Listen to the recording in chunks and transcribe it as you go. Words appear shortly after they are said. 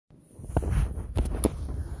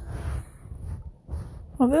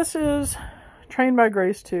Well, this is Trained by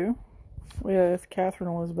Grace 2 with Catherine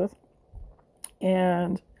Elizabeth.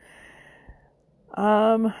 And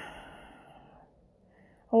I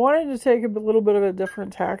wanted to take a little bit of a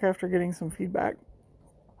different tack after getting some feedback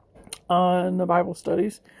on the Bible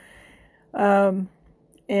studies. And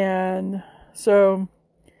so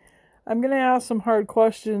I'm going to ask some hard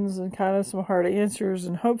questions and kind of some hard answers.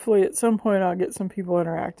 And hopefully at some point I'll get some people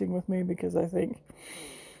interacting with me, because I think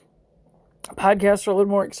podcasts are a little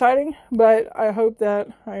more exciting. But I hope that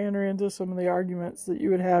I enter into some of the arguments that you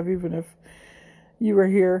would have even if you were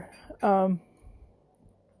here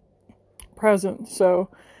present. So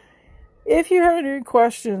if you have any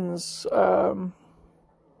questions,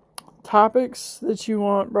 topics that you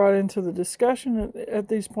want brought into the discussion at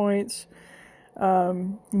these points,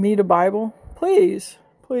 need a Bible, please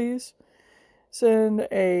send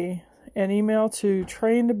an email to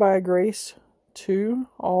trainedbygrace2,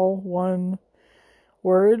 all one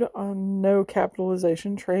word, on no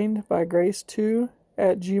capitalization, trainedbygrace2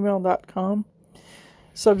 @gmail.com,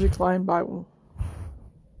 subject line Bible.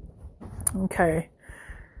 Okay.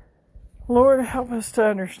 Lord, help us to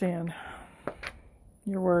understand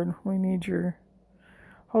your word. We need your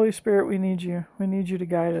Holy Spirit. We need you. We need you to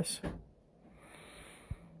guide us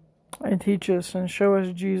and teach us and show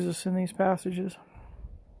us Jesus in these passages.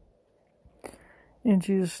 In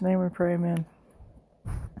Jesus' name we pray, amen.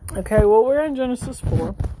 Okay, well, we're in Genesis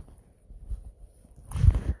 4.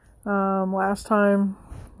 Last time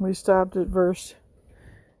we stopped at verse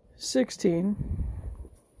 16.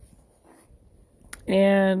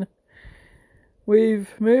 And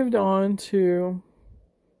we've moved on to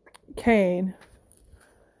Cain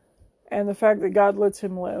and the fact that God lets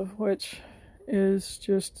him live, which is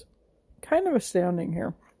just kind of astounding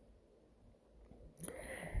here.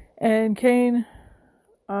 And Cain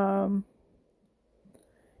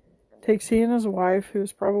takes he and his wife,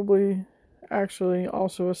 who's probably actually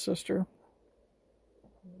also a sister,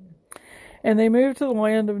 and they move to the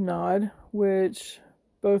land of Nod, which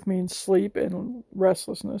both means sleep and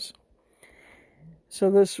restlessness. So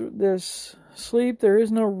this sleep, there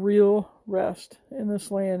is no real rest in this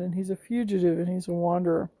land, and he's a fugitive and he's a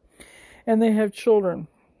wanderer. And they have children.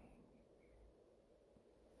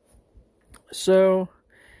 So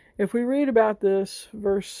if we read about this,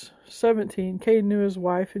 verse 17, Cain knew his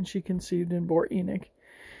wife, and she conceived and bore Enoch.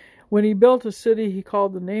 When he built a city, he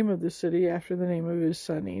called the name of the city after the name of his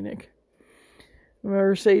son Enoch.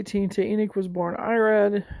 Verse 18, to Enoch was born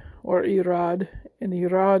Irad, or Irad, and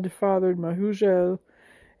Irad fathered Mahushael,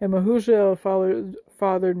 and Mahushael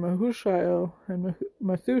fathered Mahushael, and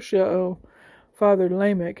Methushael fathered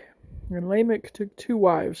Lamech, and Lamech took 2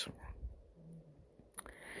 wives.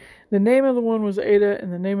 The name of the one was Ada,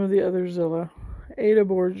 and the name of the other Zillah. Ada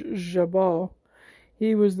bore Jabal.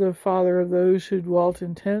 He was the father of those who dwelt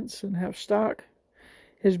in tents and have stock.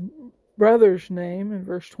 His brother's name, in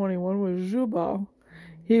verse 21, was Jubal.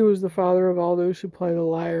 He was the father of all those who play the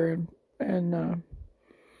lyre and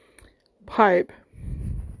pipe.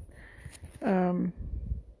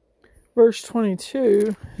 Verse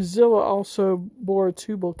 22, Zillah also bore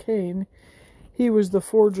Tubal-Cain. He was the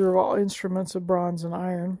forger of all instruments of bronze and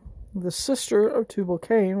iron. The sister of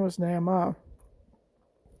Tubal-Cain was Naamah.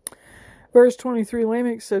 Verse 23,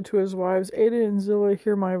 Lamech said to his wives, Ada and Zillah,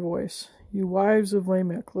 hear my voice. You wives of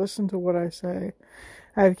Lamech, listen to what I say.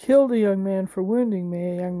 I have killed a young man for wounding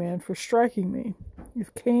me, a young man for striking me.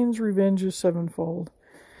 If Cain's revenge is 7-fold,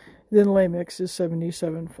 then Lamech's is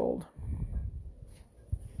 77-fold.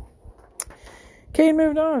 Cain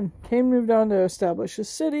moved on. Cain moved on to establish a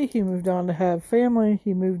city. He moved on to have family.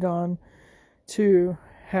 He moved on to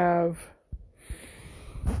have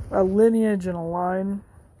a lineage and a line.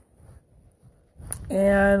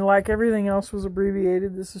 And like everything else was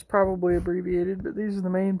abbreviated, this is probably abbreviated, but these are the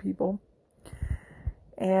main people.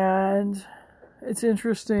 And it's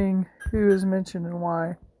interesting who is mentioned and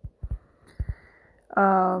why.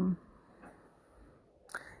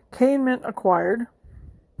 Cain meant acquired.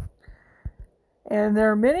 And there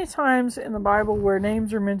are many times in the Bible where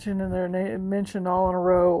names are mentioned and they're mentioned all in a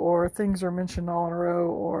row, or things are mentioned all in a row,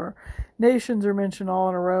 or nations are mentioned all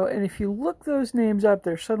in a row. And if you look those names up,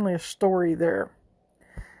 there's suddenly a story there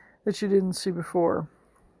that you didn't see before.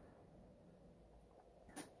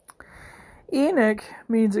 Enoch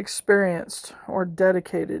means experienced or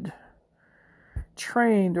dedicated,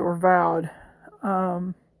 trained or vowed.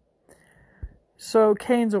 So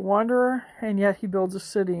Cain's a wanderer, and yet he builds a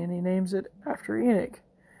city, and he names it after Enoch.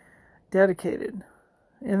 Dedicated,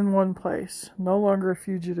 in one place, no longer a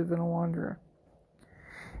fugitive and a wanderer.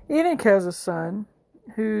 Enoch has a son,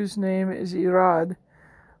 whose name is Irad,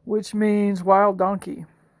 which means wild donkey.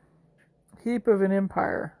 heap of an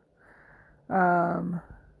empire,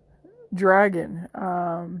 dragon.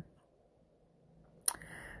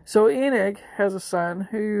 So Enoch has a son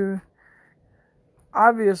who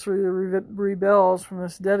obviously rebels from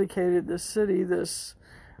this city, this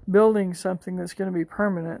building something that's going to be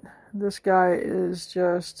permanent. This guy is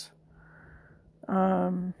just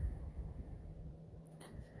a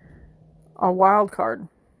wild card.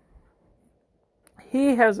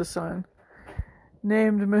 He has a son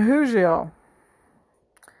named Mehujael.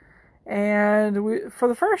 And for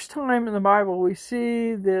the first time in the Bible, we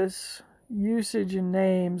see this usage in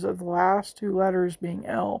names of the last two letters being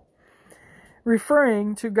L,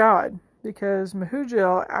 referring to God, because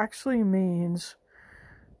Mehujael actually means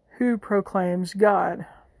who proclaims God.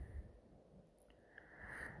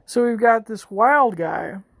 So we've got this wild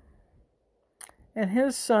guy, and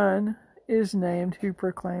his son is named who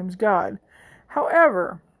proclaims God.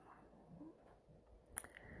 However,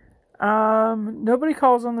 nobody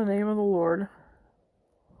calls on the name of the Lord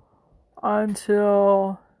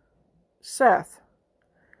until Seth,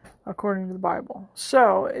 according to the Bible.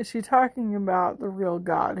 So, is he talking about the real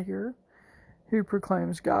God here, who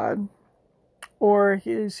proclaims God? Or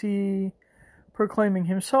is he proclaiming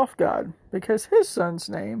himself God? Because his son's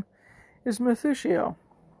name is Methuselah,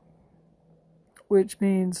 which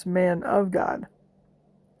means man of God.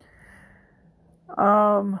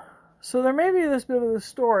 So there may be this bit of the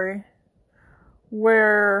story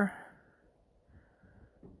where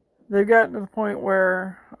they've gotten to the point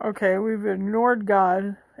where, okay, we've ignored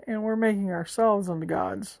God and we're making ourselves into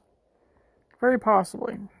gods. Very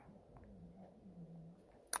possibly.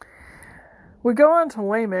 We go on to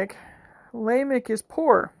Lamech. Lamech is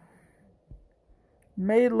poor,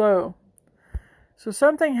 made low. So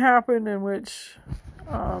something happened in which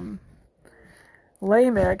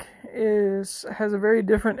Lamech has a very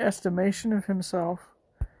different estimation of himself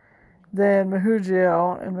than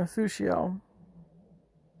Mehujael and Methuselah.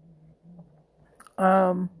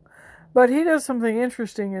 But he does something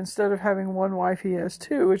interesting. Instead of having one wife, he has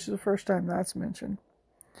two, which is the first time that's mentioned.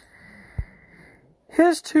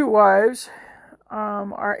 His two wives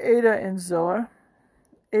are Ada and Zillah.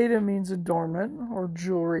 Ada means adornment or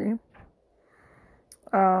jewelry.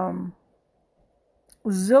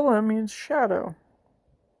 Zillah means shadow.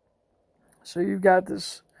 So you've got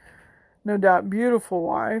this, no doubt, beautiful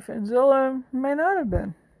wife, and Zillah may not have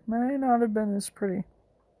been as pretty.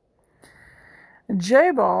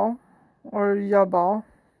 Jabal, or Yabal,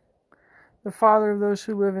 the father of those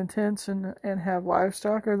who live in tents and have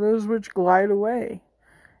livestock, are those which glide away,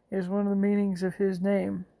 is one of the meanings of his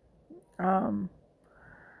name.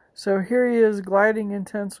 So here he is gliding in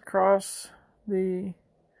tents across the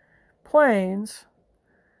plains.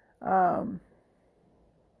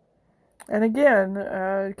 And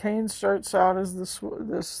again, Cain starts out as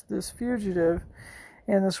this fugitive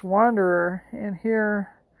and this wanderer, and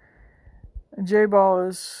here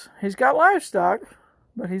Jabal he's got livestock,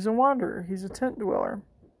 but he's a wanderer. He's a tent dweller.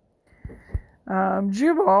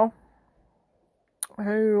 Jubal,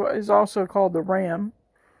 who is also called the ram,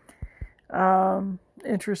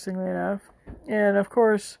 interestingly enough, and of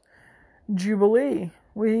course Jubilee.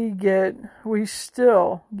 We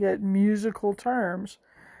still get musical terms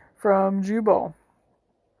from Jubal.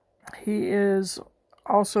 He is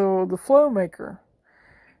also the flow maker,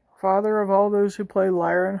 father of all those who play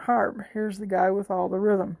lyre and harp. Here's the guy with all the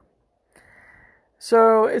rhythm.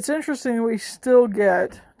 So it's interesting we still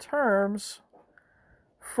get terms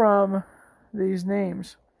from these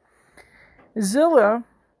names. Zillah,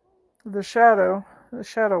 the shadow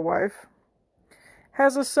wife,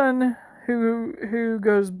 has a son who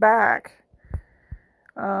goes back.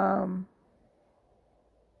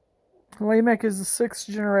 Lamech is the 6th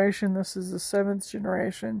generation. This is the 7th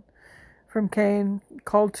generation from Cain,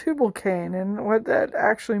 called Tubal-Cain, and what that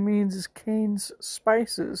actually means is Cain's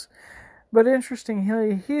spices. But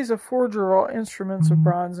interestingly, he's a forger of all instruments of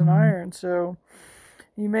bronze and iron. So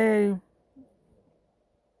it may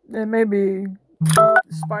be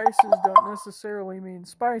spices don't necessarily mean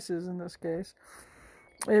spices in this case.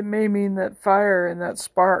 It may mean that fire and that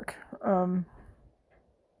spark.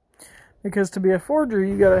 Because to be a forger,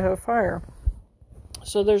 you got to have fire.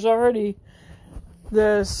 So there's already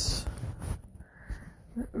this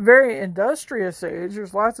very industrious age.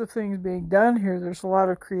 There's lots of things being done here. There's a lot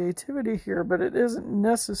of creativity here, but it isn't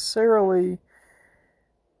necessarily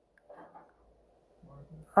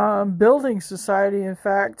building society. In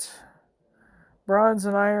fact, bronze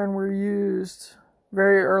and iron were used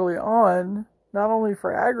very early on, not only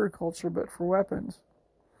for agriculture, but for weapons.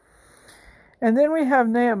 And then we have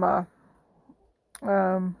Naamah.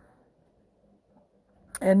 And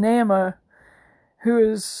Naamah, who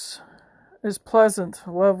is is pleasant,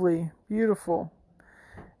 lovely, beautiful,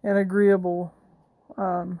 and agreeable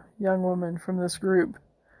young woman from this group.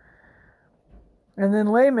 And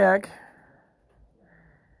then Lamech,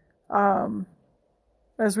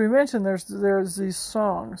 as we mentioned, there's these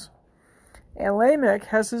songs. And Lamech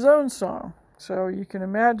has his own song. So you can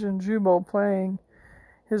imagine Jubal playing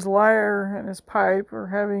his lyre and his pipe, or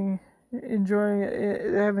having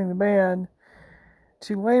the band,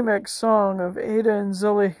 to Lamech's song of Ada and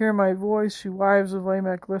Zillah, hear my voice, you wives of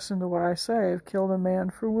Lamech, listen to what I say. I've killed a man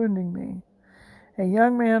for wounding me, a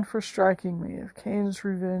young man for striking me. If Cain's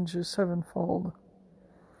revenge is sevenfold,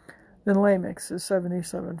 then Lamech's is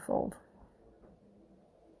 77-fold.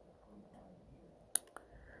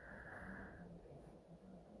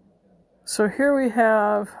 So here we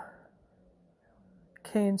have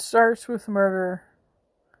Cain starts with murder.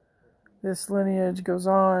 This lineage goes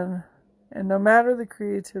on, and no matter the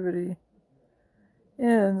creativity,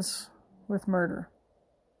 ends with murder.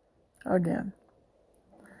 Again.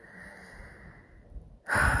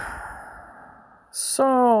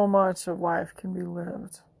 So much of life can be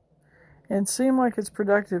lived and seem like it's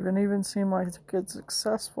productive, and even seem like it's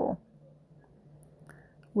successful,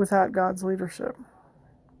 without God's leadership.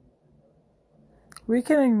 We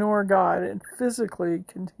can ignore God and physically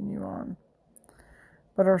continue on,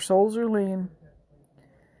 but our souls are lean,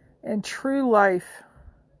 and true life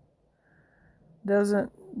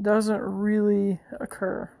doesn't really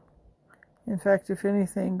occur. In fact, if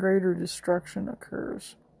anything, greater destruction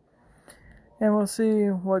occurs. And we'll see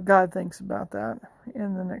what God thinks about that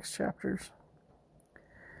in the next chapters.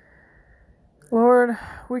 Lord,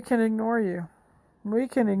 we can ignore you. We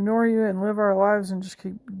can ignore you and live our lives and just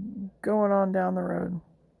keep going on down the road.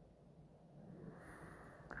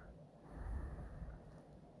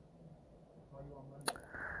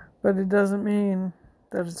 But it doesn't mean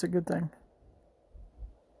that it's a good thing.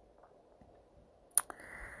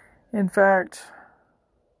 In fact,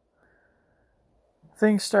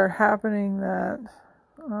 things start happening that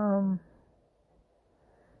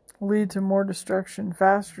lead to more destruction,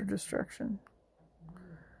 faster destruction.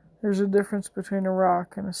 There's a difference between a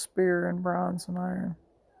rock and a spear, and bronze and iron.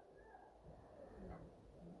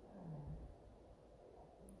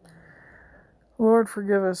 Lord,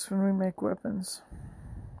 forgive us when we make weapons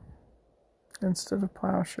instead of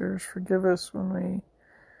plowshares. Forgive us when we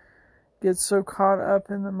get so caught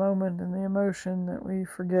up in the moment and the emotion that we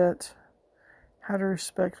forget how to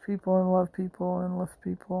respect people and love people and lift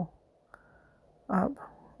people up.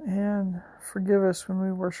 And forgive us when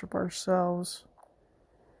we worship ourselves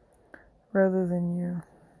rather than you.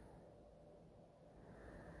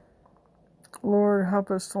 Lord, help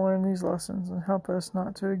us to learn these lessons, and help us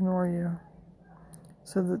not to ignore you,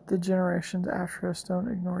 so that the generations after us don't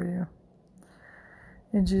ignore you.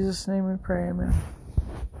 In Jesus' name we pray, amen.